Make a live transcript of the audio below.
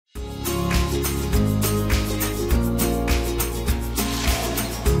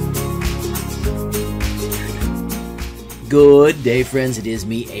Good day, friends. It is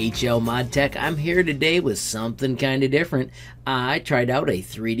me, HLModTech. I'm here today with something kind of different. I tried out a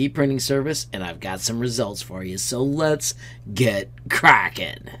 3D printing service and I've got some results for you. So let's get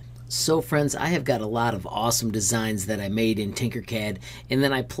cracking. So friends, I have got a lot of awesome designs that I made in Tinkercad, and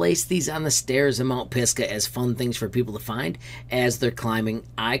then I placed these on the stairs of Mount Pisgah as fun things for people to find as they're climbing.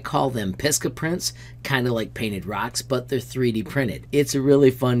 I call them Pisgah Prints, kind of like painted rocks, but they're 3D printed. It's a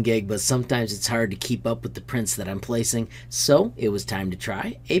really fun gig, but sometimes it's hard to keep up with the prints that I'm placing, so it was time to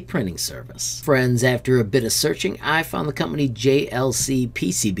try a printing service. Friends, after a bit of searching, I found the company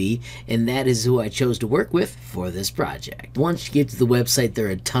JLCPCB, and that is who I chose to work with for this project. Once you get to the website, there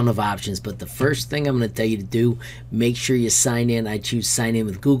are a ton of options, but the first thing I'm going to tell you to do, make sure you sign in. I choose sign in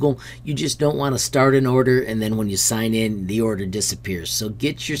with Google. You just don't want to start an order and then when you sign in, the order disappears. So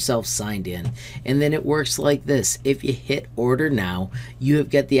get yourself signed in, and then it works like this. If you hit order now, you have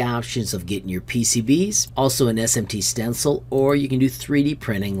got the options of getting your PCBs, also an SMT stencil, or you can do 3D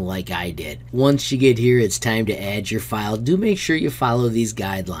printing like I did. Once you get here, it's time to add your file. Do make sure you follow these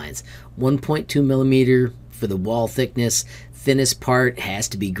guidelines. 1.2 millimeter for the wall thickness. Thinnest part has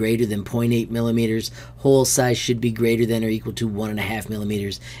to be greater than 0.8 millimeters. Hole size should be greater than or equal to 1.5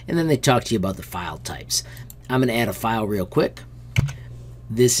 millimeters. And then they talk to you about the file types. I'm going to add a file real quick.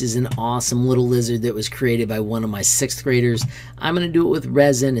 This is an awesome little lizard that was created by one of my 6th graders. I'm going to do it with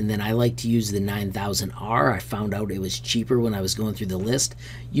resin, and then I like to use the 9000R. I found out it was cheaper when I was going through the list.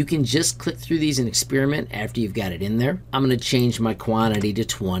 You can just click through these and experiment after you've got it in there. I'm going to change my quantity to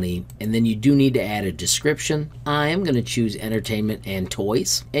 20, and then you do need to add a description. I am going to choose entertainment and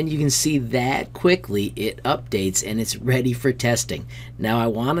toys, and you can see that quickly it updates and it's ready for testing. Now I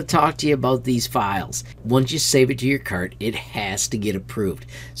want to talk to you about these files. Once you save it to your cart, it has to get approved.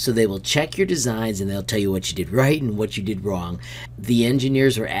 So they will check your designs and they'll tell you what you did right and what you did wrong. The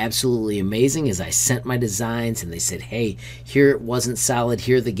engineers were absolutely amazing as I sent my designs and they said, hey, here it wasn't solid,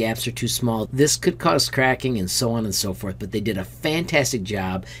 here the gaps are too small, this could cause cracking, and so on and so forth. But they did a fantastic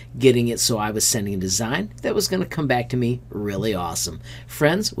job getting it so I was sending a design that was going to come back to me really awesome.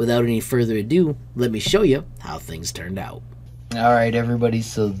 Friends, without any further ado, let me show you how things turned out. Alright everybody,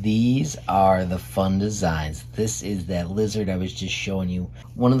 so these are the fun designs. This is that lizard I was just showing you.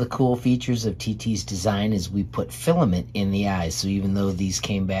 One of the cool features of TT's design is we put filament in the eyes. So even though these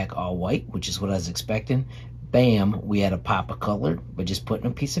came back all white, which is what I was expecting, bam, we had a pop of color by just putting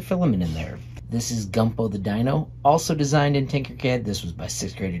a piece of filament in there. This is Gumpo the Dino, also designed in Tinkercad. This was by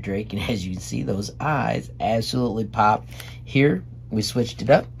 6th grader Drake, and as you can see, those eyes absolutely pop. Here, we switched it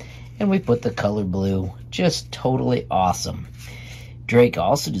up, and we put the color blue. Just totally awesome. Drake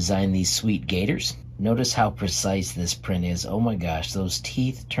also designed these sweet gators. Notice how precise this print is. Oh my gosh, those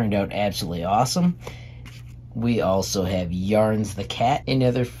teeth turned out absolutely awesome. We also have Yarns the cat,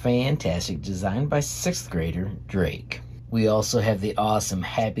 another fantastic design by 6th grader Drake. We also have the awesome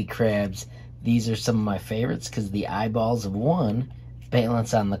Happy Crabs. These are some of my favorites because the eyeballs of one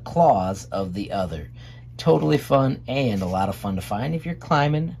balance on the claws of the other. Totally fun and a lot of fun to find if you're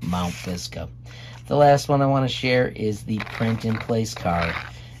climbing Mount Pisgah. The last one I want to share is the print in place card.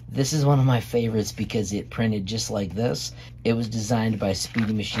 This is one of my favorites because it printed just like this. It was designed by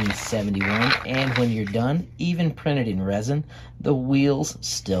Speedy Machine 71, and when you're done, even printed in resin, the wheels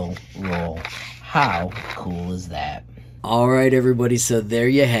still roll. How cool is that? Alright everybody, so there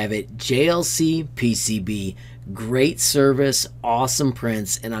you have it. JLCPCB. Great service, awesome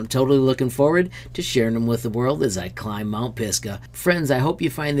prints, and I'm totally looking forward to sharing them with the world as I climb Mount Pisgah. Friends, I hope you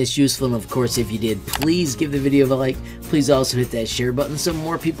find this useful, and of course if you did, please give the video a like. Please also hit that share button so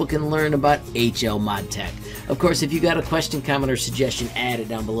more people can learn about HLModTech. Of course, if you got a question, comment, or suggestion, add it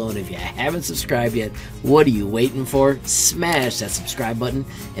down below, and if you haven't subscribed yet, what are you waiting for? Smash that subscribe button,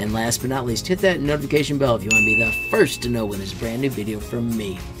 and last but not least, hit that notification bell if you want to be the first to know when there's a brand new video from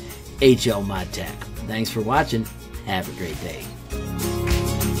me, HLModTech. Thanks for watching. Have a great day.